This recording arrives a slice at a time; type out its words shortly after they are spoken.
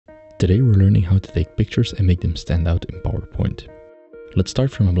Today we're learning how to take pictures and make them stand out in PowerPoint. Let's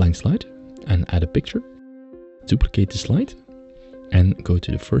start from a blank slide and add a picture. Duplicate the slide and go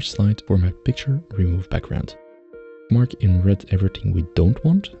to the first slide, format picture, remove background. Mark in red everything we don't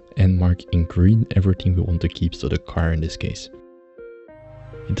want and mark in green everything we want to keep, so the car in this case.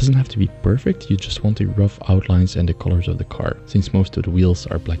 It doesn't have to be perfect, you just want the rough outlines and the colors of the car, since most of the wheels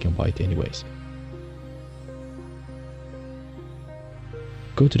are black and white anyways.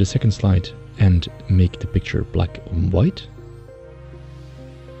 Go to the second slide and make the picture black and white.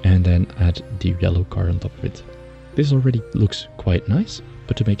 And then add the yellow car on top of it. This already looks quite nice,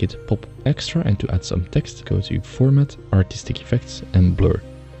 but to make it pop extra and to add some text, go to Format, Artistic Effects and Blur.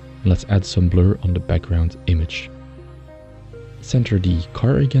 Let's add some blur on the background image. Center the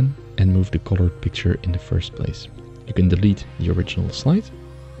car again and move the colored picture in the first place. You can delete the original slide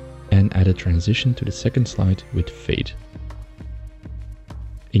and add a transition to the second slide with fade.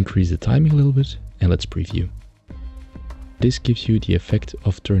 Increase the timing a little bit and let's preview. This gives you the effect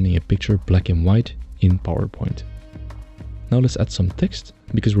of turning a picture black and white in PowerPoint. Now let's add some text,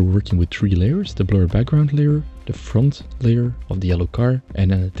 because we're working with 3 layers: the blur background layer, the front layer of the yellow car,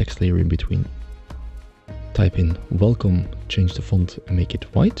 and then a text layer in between. Type in welcome, change the font and make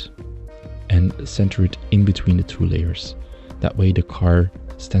it white, and center it in between the 2 layers. That way the car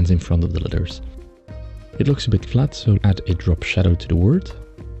stands in front of the letters. It looks a bit flat, so add a drop shadow to the word.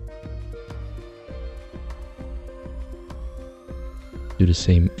 Do the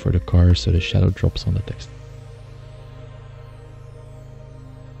same for the car, so the shadow drops on the text.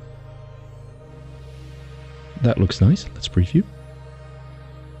 That looks nice, let's preview.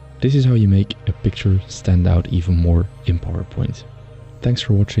 This is how you make a picture stand out even more in PowerPoint. Thanks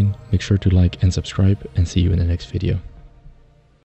for watching, make sure to like and subscribe, and see you in the next video.